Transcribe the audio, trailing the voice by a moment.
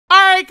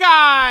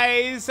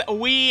Guys,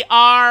 we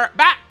are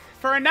back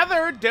for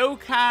another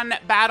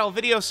Dokkan battle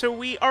video. So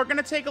we are going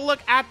to take a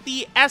look at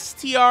the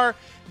STR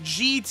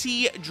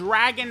GT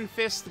Dragon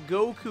Fist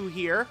Goku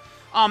here.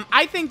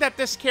 I think that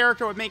this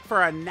character would make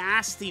for a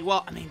nasty,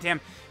 well, I mean,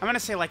 damn, I'm going to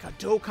say like a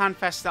Dokkan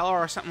Fest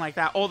LR or something like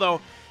that. Although,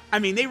 I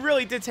mean, they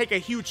really did take a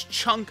huge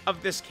chunk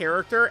of this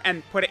character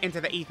and put it into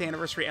the 8th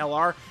Anniversary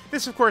LR.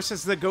 This, of course,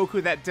 is the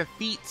Goku that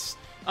defeats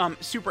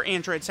Super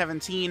Android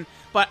 17,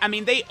 but I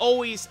mean, they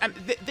always,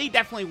 they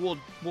definitely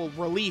will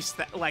release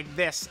that, like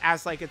this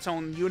as like its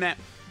own unit.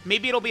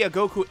 Maybe it'll be a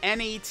Goku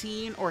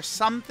N18 or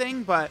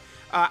something, but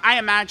I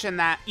imagine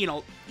that, you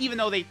know, even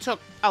though they took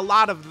a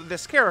lot of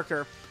this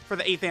character for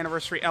the 8th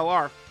Anniversary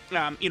LR,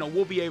 you know,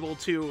 we'll be able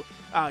to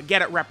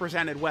get it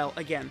represented well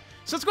again.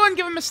 So let's go ahead and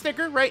give him a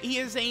sticker, right? He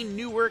is a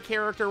newer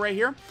character right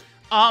here.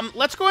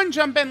 Let's go ahead and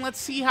jump in. Let's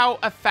see how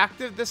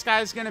effective this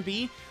guy is going to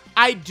be.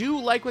 I do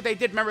like what they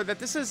did. Remember that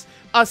this is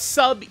a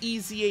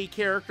sub-EZA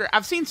character.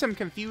 I've seen some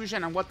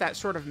confusion on what that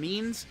sort of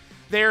means.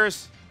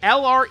 There's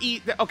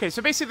LRE... Okay,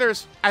 so basically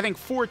there's, I think,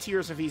 4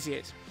 tiers of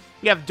EZAs.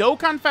 You have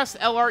Dokkan Fest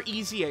LR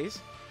EZAs.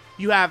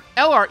 You have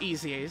LR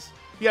EZAs.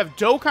 You have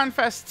Dokkan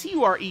Fest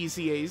TUR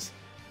EZAs.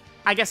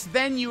 I guess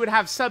then you would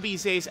have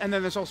sub-EZAs, and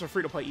then there's also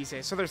free-to-play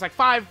EZAs. So there's like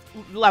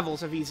 5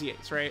 levels of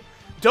EZAs, right?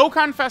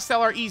 Dokkan Fest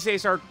LR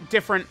EZAs are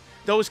different.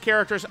 Those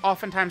characters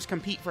oftentimes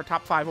compete for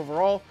top 5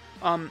 overall.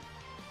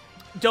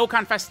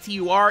 Dokkan Fest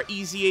TUR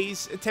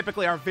EZAs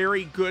typically are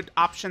very good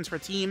options for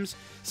teams.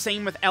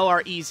 Same with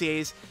LR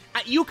EZAs.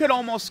 You could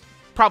almost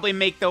probably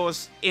make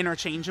those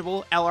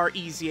interchangeable, LR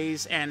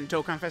EZAs and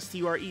Dokkan Fest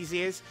TUR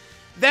EZAs.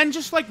 Then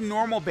just like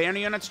normal banner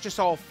units just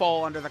all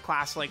fall under the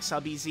class like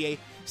sub-EZA.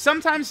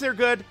 Sometimes they're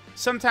good,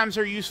 sometimes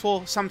they're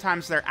useful,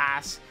 sometimes they're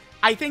ass.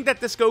 I think that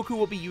this Goku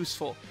will be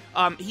useful.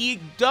 He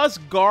does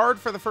guard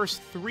for the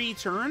first 3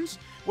 turns,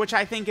 which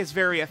I think is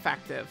very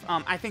effective.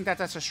 I think that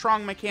that's a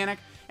strong mechanic,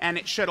 and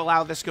it should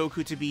allow this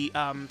Goku to be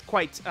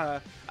quite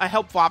a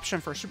helpful option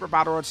for Super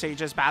Battle Road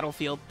stages,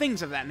 Battlefield,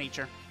 things of that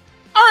nature.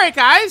 Alright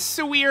guys,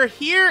 so we are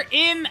here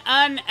in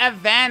an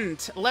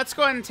event. Let's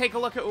go ahead and take a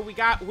look at what we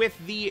got with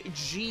the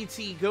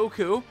GT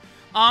Goku.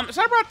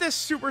 So I brought this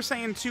Super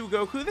Saiyan 2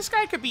 Goku. This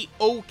guy could be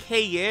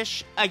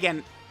okay-ish.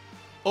 Again,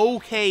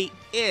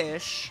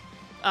 okay-ish,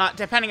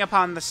 depending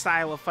upon the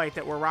style of fight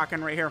that we're rocking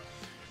right here.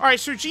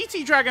 Alright, so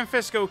GT Dragon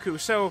Fist Goku.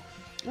 So,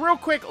 real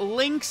quick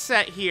link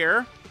set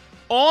here.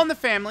 All in the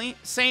family,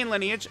 Saiyan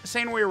lineage,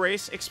 Saiyan warrior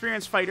race,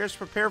 experienced fighters,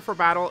 prepare for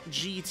battle,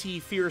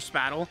 GT fierce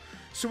battle.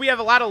 So we have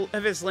a lot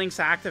of his links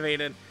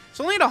activated.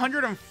 So only at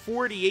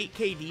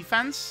 148k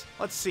defense.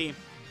 Let's see.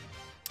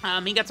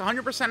 He gets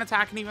 100%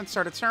 attack and even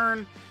start a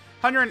turn,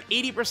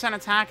 180%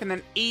 attack and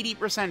then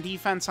 80%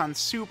 defense on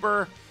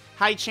super,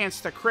 high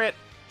chance to crit.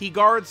 He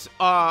guards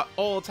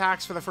all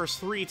attacks for the first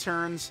 3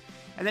 turns,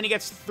 and then he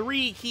gets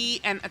 3 key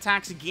and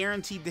attacks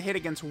guaranteed to hit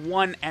against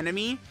 1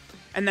 enemy.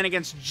 And then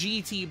against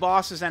GT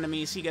bosses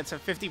enemies, he gets a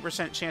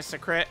 50% chance to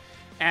crit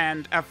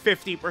and a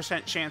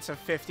 50% chance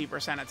of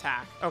 50%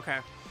 attack. Okay.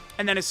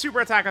 And then his super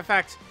attack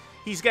effect,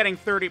 he's getting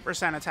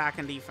 30% attack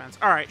and defense.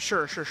 All right,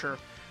 sure.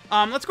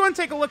 Let's go and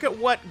take a look at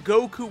what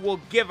Goku will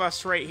give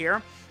us right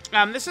here.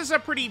 This is a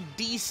pretty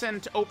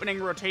decent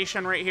opening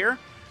rotation right here.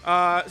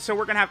 So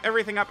we're going to have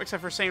everything up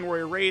except for Saiyan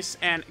Warrior Race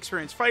and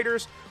Experienced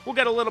Fighters. We'll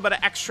get a little bit of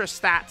extra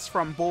stats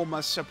from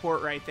Bulma's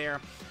support right there.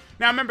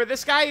 Now, remember,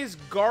 this guy is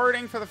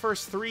guarding for the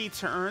first 3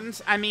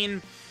 turns. I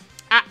mean,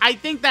 I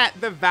think that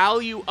the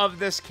value of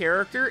this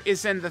character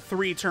is in the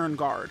 3-turn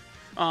guard.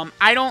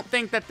 I don't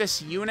think that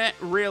this unit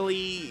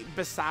really,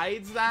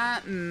 besides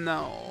that,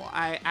 no.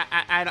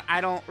 I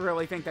don't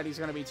really think that he's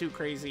going to be too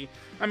crazy.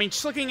 I mean,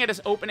 just looking at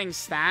his opening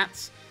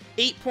stats,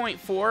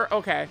 8.4,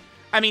 okay.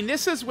 I mean,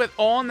 this is with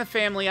all in the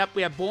family up.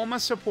 We have Bulma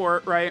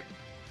support, right?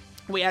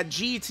 We had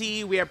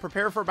GT, we had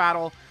Prepare for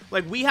Battle.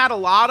 Like, we had a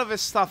lot of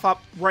his stuff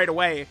up right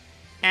away.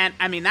 And,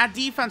 I mean, that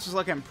defense was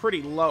looking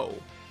pretty low,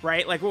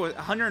 right? Like, what was it,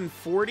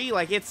 140?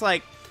 Like, it's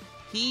like,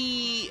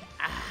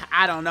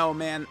 I don't know,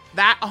 man.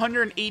 That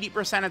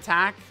 180%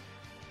 attack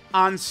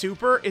on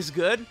Super is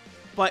good,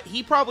 but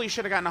he probably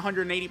should have gotten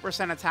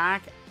 180%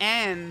 attack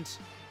and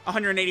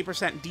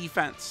 180%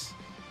 defense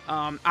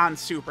on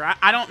Super.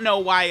 I don't know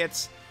why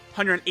it's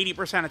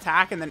 180%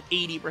 attack and then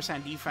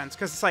 80% defense,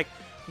 because it's like,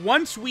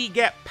 once we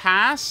get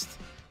past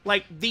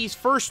like these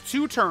first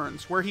 2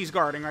 turns where he's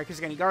guarding, right? Because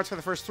again, he guards for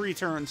the first 3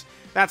 turns.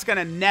 That's going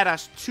to net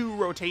us 2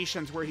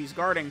 rotations where he's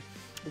guarding.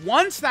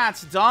 Once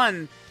that's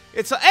done,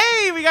 it's like,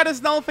 hey, we got his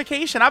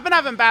nullification. I've been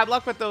having bad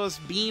luck with those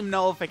beam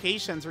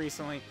nullifications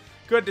recently.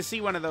 Good to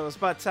see one of those,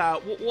 but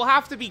we'll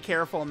have to be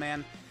careful,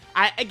 man.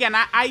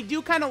 I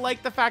do kind of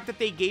like the fact that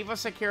they gave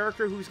us a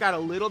character who's got a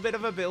little bit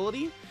of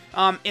ability,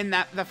 in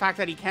that the fact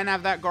that he can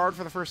have that guard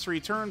for the first 3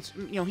 turns.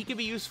 You know, he could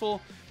be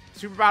useful.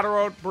 Super Battle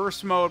Road,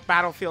 Burst Mode,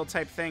 Battlefield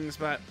type things,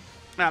 but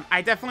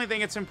I definitely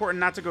think it's important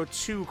not to go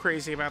too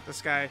crazy about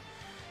this guy.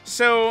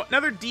 So,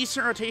 another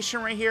decent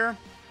rotation right here.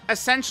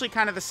 Essentially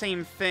kind of the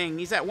same thing.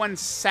 He's at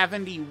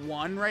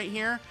 171 right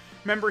here.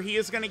 Remember, he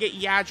is going to get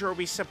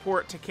Yajirobe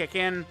support to kick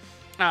in.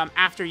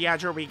 after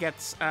Yajirobe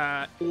gets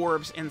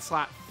orbs in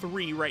slot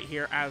 3 right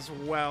here as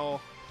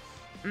well.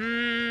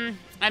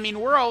 I mean,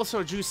 we're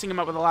also juicing him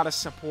up with a lot of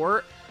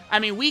support. I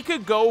mean, we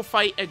could go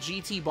fight a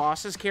GT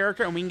boss's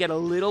character and we can get a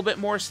little bit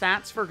more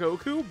stats for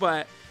Goku,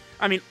 but,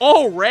 I mean,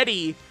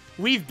 already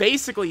we've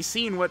basically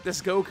seen what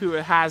this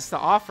Goku has to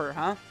offer,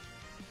 huh?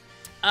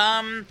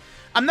 I'm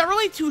not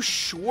really too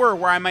sure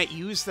where I might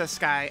use this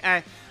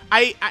guy.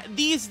 I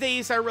these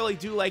days, I really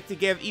do like to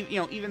give, you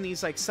know, even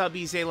these, like,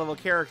 sub-EZA level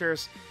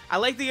characters, I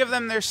like to give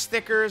them their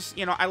stickers,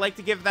 you know, I like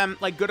to give them,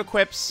 like, good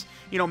equips,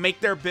 you know,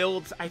 make their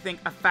builds, I think,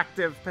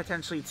 effective,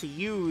 potentially, to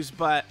use,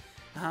 but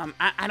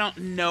I don't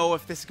know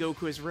if this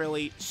Goku is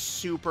really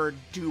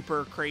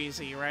super-duper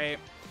crazy, right?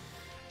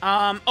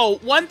 Oh,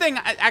 one thing,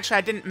 actually,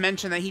 I didn't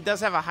mention that he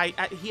does have a high,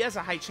 he has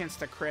a high chance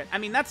to crit. I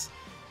mean, that's,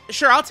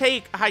 sure, I'll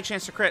take a high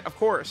chance to crit, of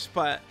course,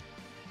 but,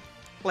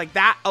 like,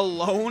 that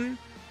alone,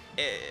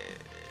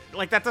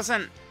 like, that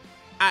doesn't,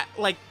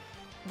 like,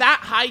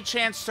 that high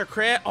chance to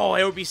crit, oh,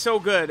 it would be so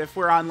good if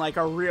we're on, like,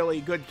 a really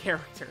good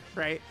character,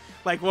 right?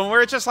 Like, when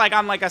we're just, like,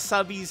 on, like, a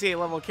sub-EZA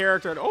level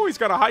character, and, oh, he's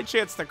got a high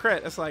chance to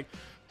crit, it's like,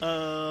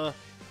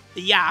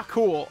 yeah,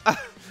 cool.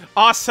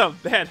 Awesome,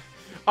 man.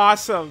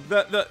 Awesome.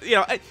 You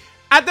know,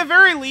 at the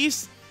very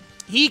least,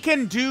 he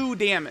can do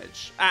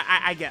damage,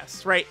 I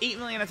guess, right? 8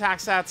 million attack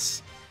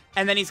stats,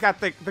 and then he's got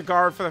the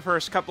guard for the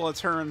first couple of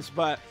turns,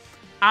 but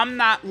I'm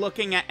not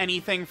looking at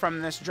anything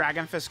from this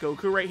Dragon Fist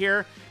Goku right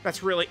here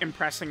that's really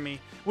impressing me.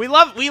 We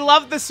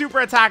love the super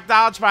attack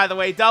dodge, by the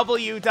way.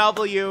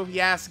 W.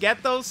 Yes,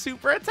 get those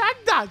super attack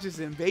dodges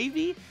in,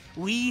 baby.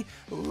 We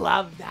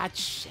love that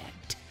shit.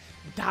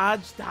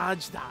 Dodge,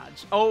 dodge,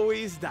 dodge.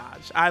 Always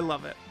dodge. I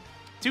love it.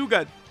 Too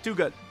good. Too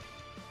good.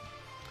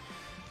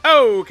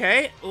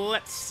 Okay,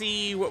 let's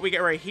see what we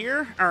get right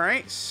here. All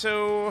right,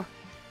 so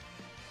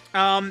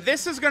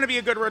this is going to be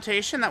a good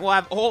rotation that will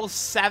have all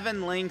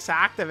 7 links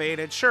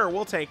activated. Sure,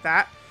 we'll take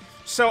that.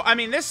 So, I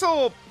mean, this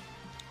will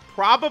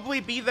probably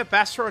be the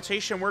best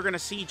rotation we're going to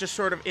see just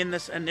sort of in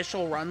this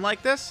initial run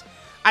like this.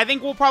 I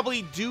think we'll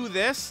probably do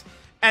this,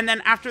 and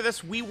then after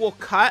this, we will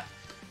cut,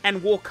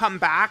 and we'll come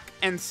back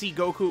and see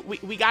Goku.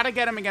 We got to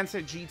get him against a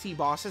GT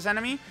boss's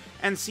enemy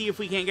and see if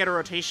we can't get a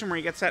rotation where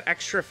he gets that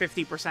extra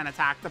 50%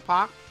 attack to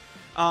pop.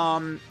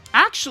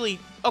 Actually,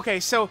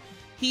 okay, so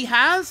he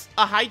has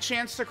a high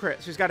chance to crit,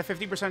 so he's got a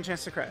 50%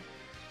 chance to crit.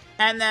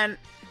 And then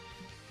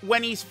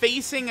when he's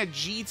facing a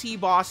GT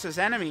boss's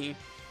enemy,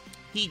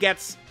 he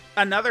gets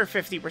another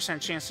 50%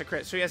 chance to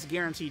crit, so he has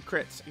guaranteed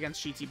crits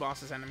against GT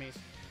boss's enemies.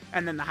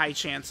 And then the high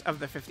chance of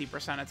the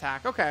 50%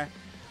 attack. Okay.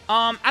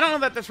 I don't know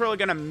that that's really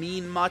going to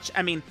mean much.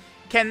 I mean,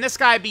 can this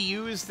guy be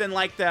used in,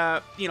 like,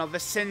 the, you know,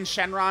 the Sin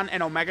Shenron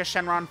and Omega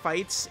Shenron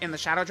fights in the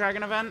Shadow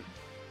Dragon event?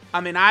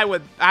 I mean, I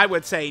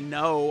would say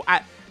no.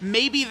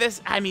 Maybe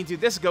this, I mean,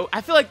 dude,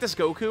 I feel like this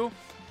Goku,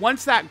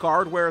 once that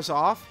guard wears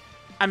off,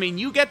 I mean,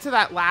 you get to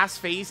that last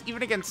phase,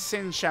 even against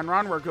Sin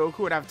Shenron, where Goku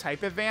would have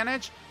type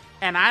advantage,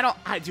 and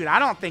dude, I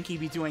don't think he'd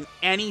be doing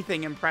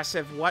anything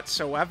impressive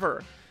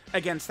whatsoever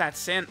against that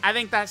Sin. I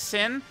think that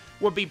Sin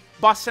would be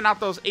busting out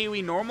those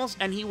AoE normals,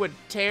 and he would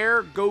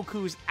tear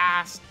Goku's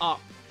ass up.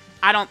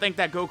 I don't think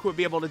that Goku would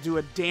be able to do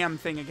a damn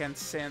thing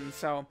against Sin,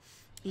 so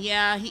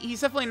yeah,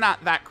 he's definitely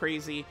not that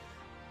crazy.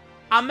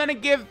 I'm going to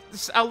give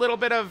a little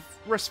bit of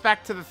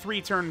respect to the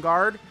 3-turn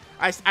guard.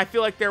 I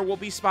feel like there will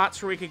be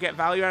spots where we could get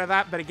value out of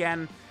that, but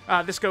again,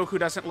 this Goku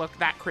doesn't look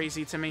that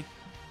crazy to me.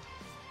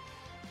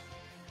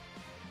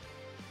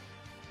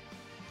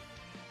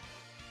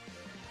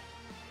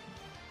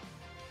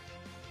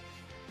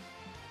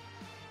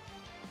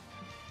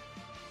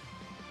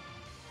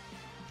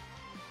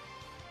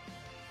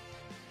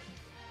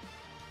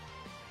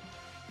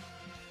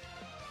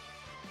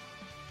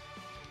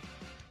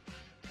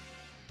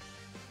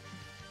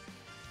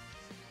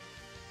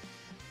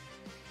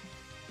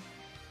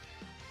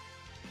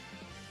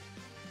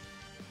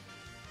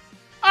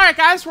 Alright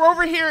guys, we're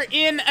over here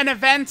in an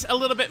event a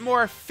little bit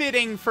more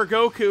fitting for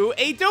Goku,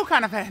 a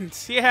Dokkan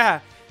event, yeah.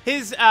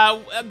 His,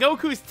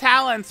 Goku's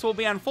talents will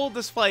be on full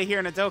display here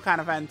in a Dokkan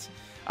event.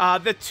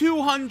 The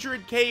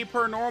 200k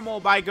per normal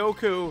by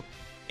Goku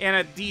in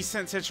a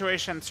decent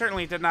situation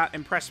certainly did not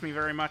impress me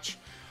very much.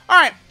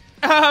 Alright,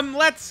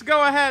 let's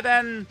go ahead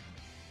and,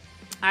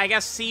 I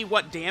guess, see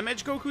what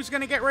damage Goku's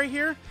gonna get right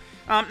here.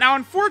 Now,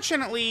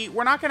 unfortunately,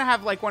 we're not gonna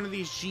have, like, one of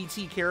these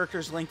GT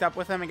characters linked up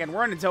with him. Again,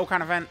 we're in a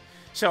Dokkan event.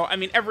 So, I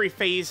mean, every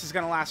phase is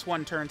going to last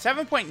 1 turn.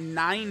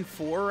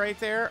 7.94 right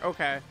there.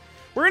 Okay.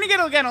 We're going to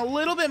get, again, a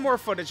little bit more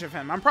footage of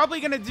him. I'm probably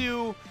going to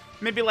do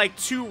maybe, like,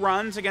 2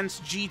 runs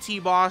against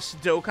GT boss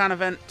Dokkan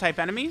event type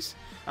enemies.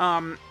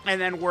 And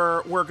then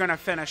we're going to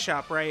finish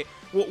up, right?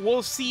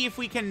 We'll see if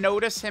we can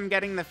notice him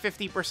getting the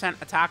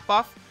 50% attack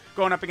buff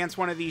going up against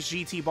one of these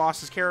GT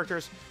boss's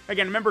characters.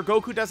 Again, remember,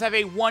 Goku does have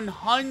a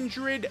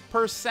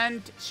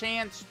 100%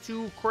 chance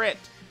to crit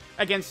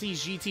against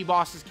these GT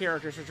boss's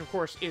characters, which, of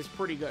course, is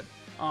pretty good.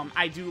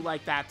 I do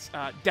like that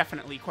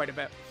definitely quite a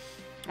bit.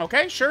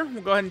 Okay, sure.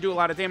 We'll go ahead and do a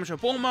lot of damage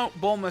with Bulma.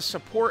 Bulma's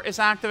support is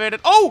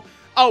activated. Oh!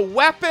 A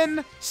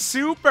weapon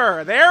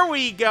super! There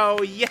we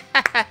go!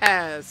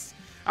 Yes!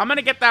 I'm going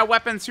to get that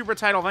weapon super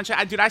title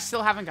eventually. Dude, I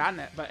still haven't gotten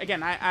it. But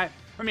again, I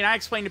mean, I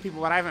explained to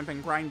people, but I haven't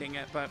been grinding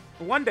it. But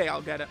one day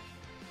I'll get it.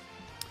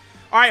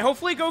 All right,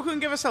 hopefully Goku can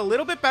give us a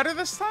little bit better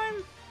this time.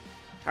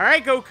 All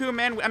right, Goku,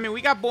 man. I mean,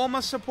 we got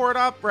Bulma support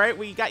up, right?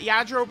 We got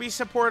Yajirobe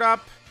support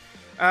up.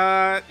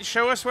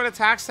 Show us what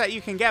attacks that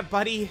you can get,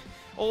 buddy.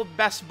 Old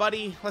best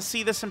buddy. Let's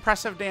see this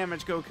impressive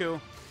damage,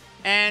 Goku.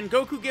 And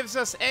Goku gives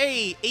us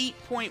a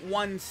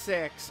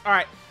 8.16. All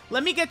right,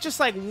 let me get just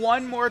like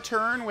one more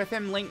turn with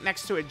him linked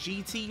next to a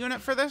GT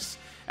unit for this,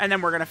 and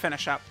then we're going to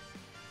finish up.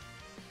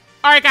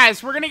 All right,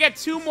 guys, we're going to get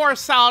 2 more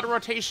solid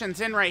rotations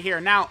in right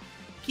here. Now,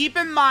 keep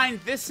in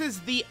mind, this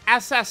is the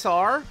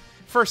SSR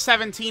for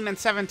 17 and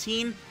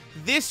 17.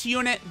 This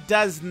unit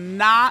does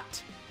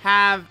not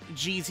have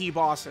GT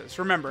bosses.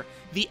 Remember,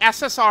 the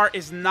SSR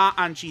is not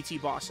on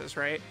GT bosses,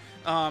 right?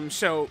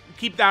 So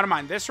keep that in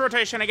mind. This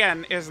rotation,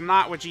 again, is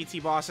not with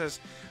GT bosses.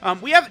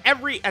 We have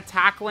every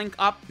attack link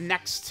up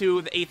next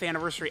to the 8th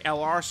anniversary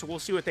LR, so we'll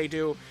see what they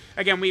do.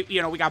 Again, we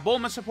got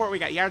Bulma support, we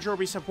got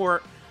Yajirobe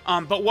support,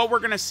 but what we're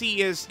going to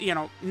see is,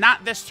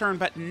 not this turn,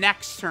 but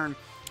next turn.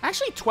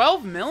 Actually,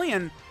 12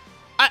 million.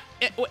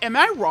 Am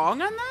I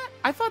wrong on that?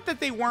 I thought that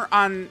they weren't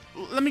on...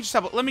 Let me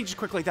just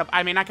quickly double...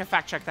 I mean, I can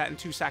fact check that in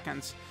 2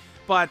 seconds.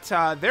 But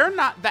they're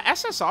not... The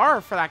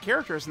SSR for that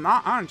character is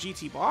not on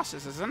GT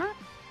bosses, isn't it?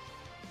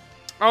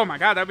 Oh my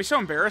god, that'd be so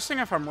embarrassing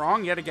if I'm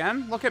wrong yet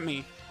again. Look at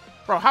me.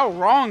 Bro, how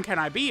wrong can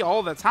I be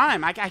all the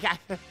time?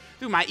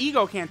 Dude, my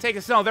ego can't take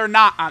this. No, they're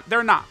not.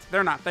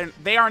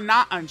 They are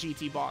not on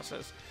GT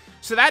bosses.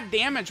 So that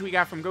damage we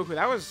got from Goku,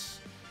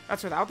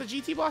 that's without the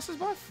GT bosses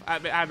buff?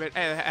 It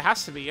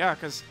has to be, yeah,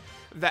 because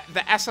the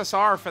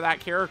SSR for that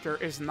character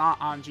is not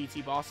on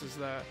GT bosses,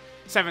 the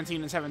 17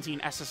 and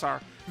 17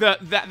 SSR.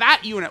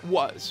 That unit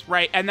was,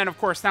 right? And then, of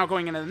course, now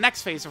going into the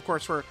next phase, of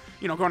course, we're,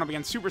 going up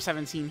against Super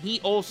 17. He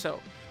also...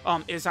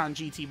 is on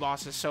GT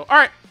bosses. So, all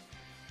right.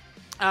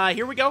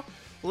 Here we go.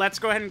 Let's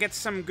go ahead and get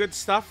some good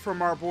stuff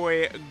from our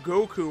boy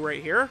Goku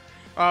right here.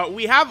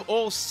 We have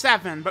all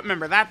 7, but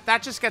remember,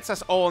 that just gets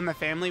us all in the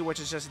family, which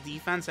is just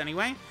defense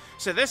anyway.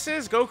 So this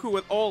is Goku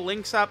with all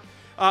links up.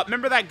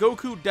 Remember that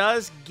Goku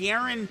does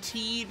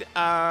guaranteed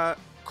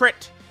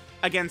crit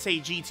against a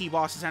GT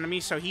boss's enemy,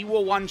 so he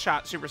will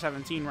one-shot Super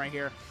 17 right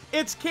here.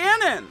 It's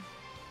canon!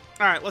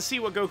 All right, let's see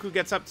what Goku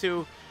gets up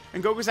to.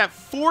 And Goku's at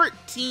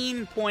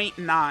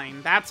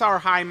 14.9. That's our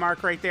high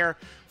mark right there.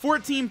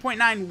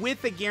 14.9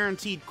 with a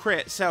guaranteed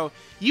crit. So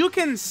you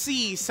can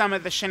see some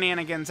of the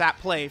shenanigans at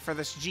play for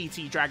this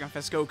GT Dragon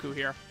Fist Goku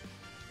here.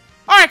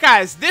 Alright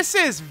guys, this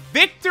is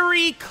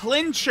Victory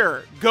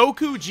Clincher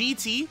Goku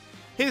GT.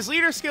 His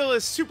leader skill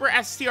is Super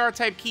STR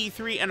type Key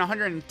 3 and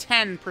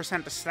 110%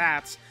 of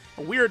stats.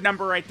 A weird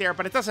number right there,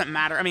 but it doesn't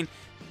matter. I mean,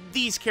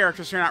 these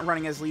characters are not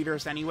running as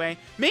leaders anyway.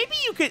 Maybe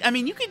you could,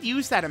 you could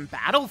use that in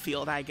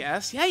Battlefield, I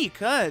guess. Yeah, you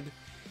could.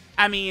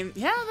 I mean,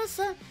 yeah,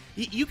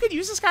 you could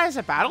use this guy as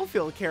a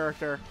Battlefield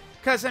character.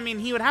 Because,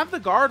 he would have the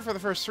guard for the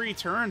first 3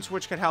 turns,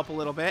 which could help a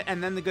little bit,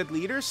 and then the good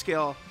leader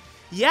skill.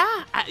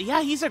 Yeah,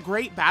 he's a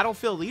great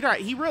Battlefield leader.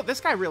 This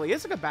guy really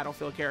is a good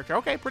Battlefield character.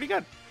 Okay, pretty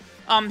good.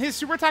 His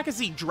super attack is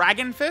the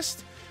Dragon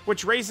Fist,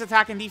 which raises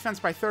attack and defense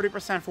by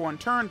 30% for 1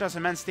 turn, does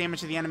immense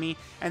damage to the enemy,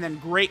 and then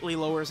greatly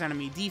lowers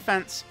enemy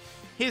defense.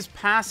 His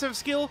passive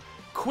skill,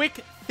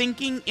 Quick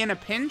Thinking in a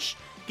Pinch,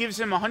 gives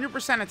him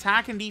 100%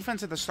 attack and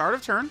defense at the start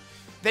of turn.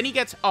 Then he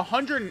gets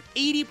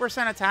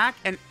 180% attack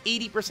and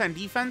 80%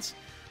 defense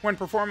when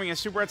performing a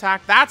super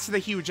attack. That's the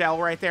huge L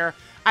right there.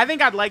 I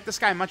think I'd like this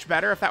guy much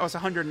better if that was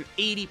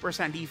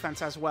 180%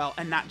 defense as well,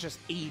 and not just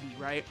 80,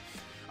 right?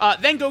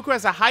 Then Goku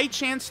has a high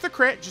chance to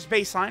crit, just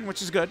baseline,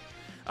 which is good.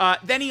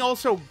 Then he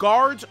also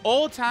guards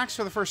all attacks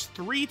for the first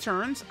 3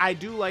 turns. I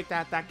do like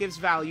that. That gives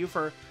value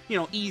for,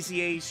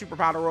 EZA, Super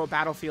Battle Royale,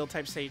 Battlefield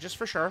type stages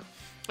for sure.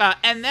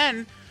 And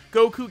then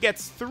Goku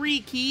gets 3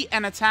 key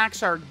and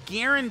attacks are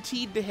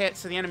guaranteed to hit,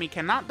 so the enemy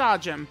cannot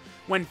dodge him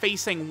when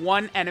facing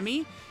 1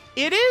 enemy.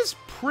 It is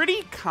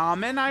pretty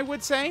common, I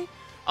would say.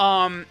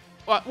 Well,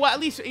 at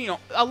least,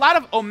 a lot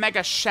of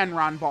Omega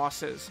Shenron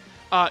bosses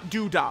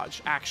do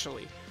dodge,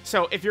 actually.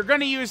 So if you're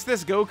going to use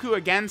this Goku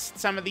against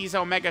some of these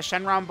Omega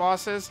Shenron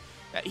bosses,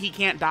 he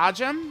can't dodge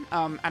them.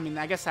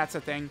 I guess that's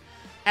a thing.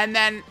 And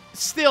then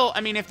still,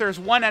 if there's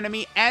 1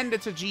 enemy and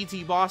it's a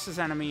GT boss's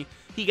enemy,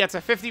 he gets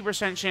a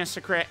 50% chance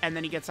to crit, and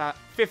then he gets a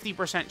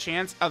 50%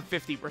 chance of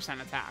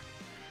 50% attack.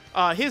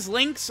 His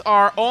links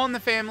are all in the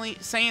family,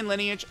 Saiyan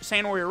Lineage,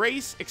 Saiyan Warrior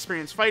Race,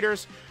 Experienced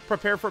Fighters,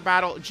 Prepare for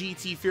Battle,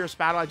 GT Fierce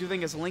Battle. I do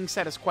think his link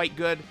set is quite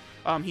good.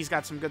 He's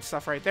got some good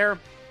stuff right there.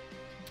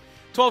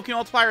 12 key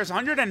multiplier is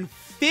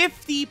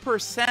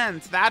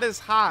 150%. That is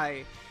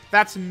high.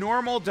 That's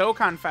normal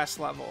Dokkan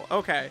Fest level.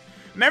 Okay.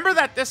 Remember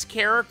that this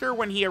character,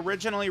 when he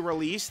originally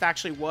released,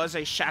 actually was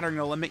a Shattering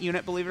the Limit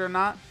unit, believe it or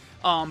not.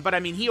 But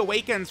he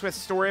awakens with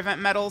Story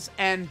Event medals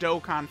and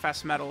Dokkan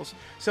Fest medals.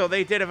 So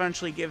they did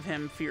eventually give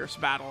him Fierce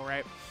Battle,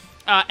 right?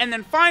 And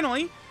then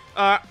finally,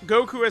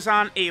 Goku is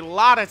on a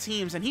lot of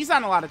teams, and he's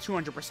on a lot of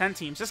 200%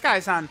 teams. This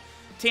guy's on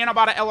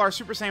Tanabata LR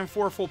Super Saiyan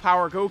 4 Full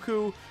Power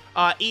Goku,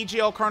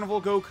 AGL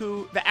Carnival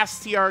Goku, the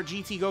STR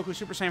GT Goku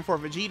Super Saiyan 4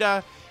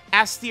 Vegeta,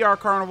 STR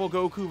Carnival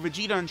Goku,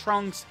 Vegeta and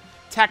Trunks,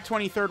 Tech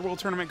 23rd World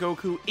Tournament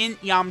Goku,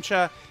 Int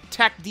Yamcha,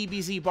 Tech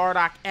DBZ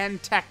Bardock,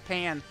 and Tech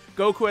Pan.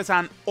 Goku is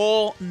on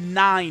all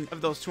 9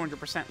 of those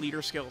 200%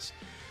 leader skills.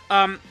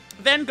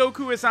 Then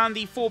Goku is on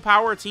the full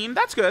power team.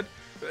 That's good.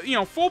 You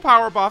know, full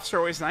power buffs are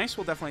always nice.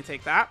 We'll definitely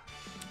take that.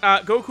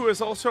 Goku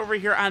is also over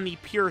here on the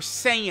Pure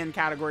Saiyan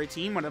category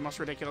team, one of the most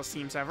ridiculous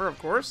teams ever, of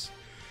course.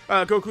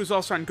 Goku is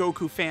also on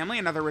Goku Family,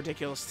 another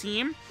ridiculous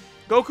team.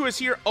 Goku is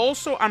here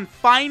also on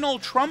Final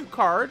Trump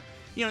Card.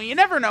 You know, you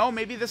never know.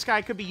 Maybe this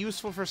guy could be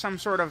useful for some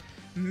sort of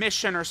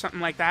mission or something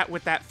like that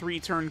with that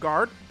 3-turn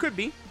guard. Could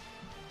be.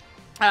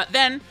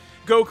 Then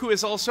Goku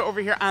is also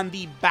over here on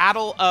the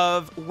Battle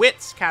of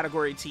Wits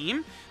category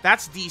team.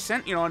 That's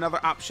decent. You know, another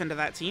option to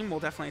that team. We'll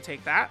definitely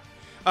take that.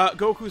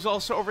 Goku's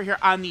also over here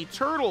on the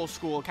Turtle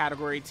School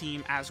category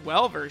team as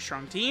well. Very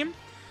strong team.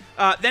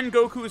 Then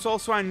Goku is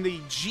also on the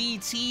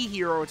GT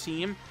Hero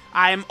team.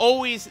 I am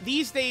always,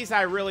 these days,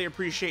 I really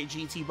appreciate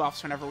GT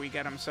buffs whenever we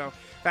get them, so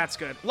that's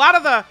good. A lot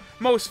of the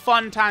most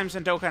fun times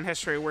in Dokkan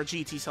history were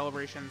GT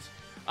celebrations.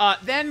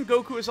 Then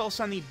Goku is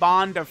also on the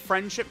Bond of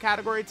Friendship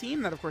category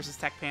team. That, of course, is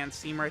Tech Pan's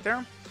team right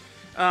there.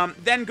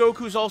 Then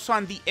Goku's also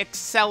on the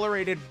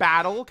Accelerated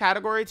Battle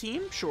category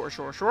team. Sure.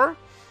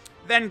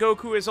 Then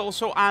Goku is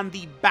also on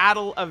the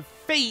Battle of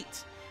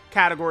Fate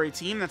category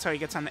team. That's how he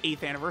gets on the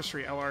 8th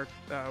anniversary LR,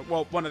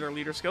 well, one of their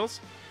leader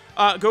skills.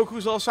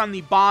 Goku's also on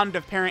the Bond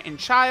of Parent and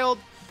Child.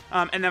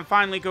 And then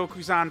finally,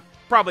 Goku's on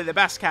probably the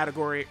best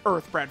category,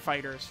 Earthbred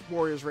Fighters.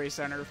 Warriors Race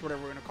on Earth,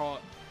 whatever we're going to call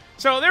it.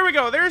 So there we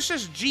go. There's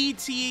just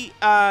GT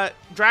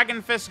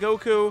Dragon Fist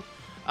Goku,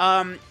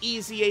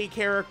 EZA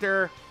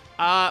character.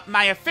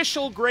 My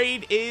official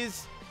grade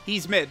is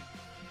he's mid.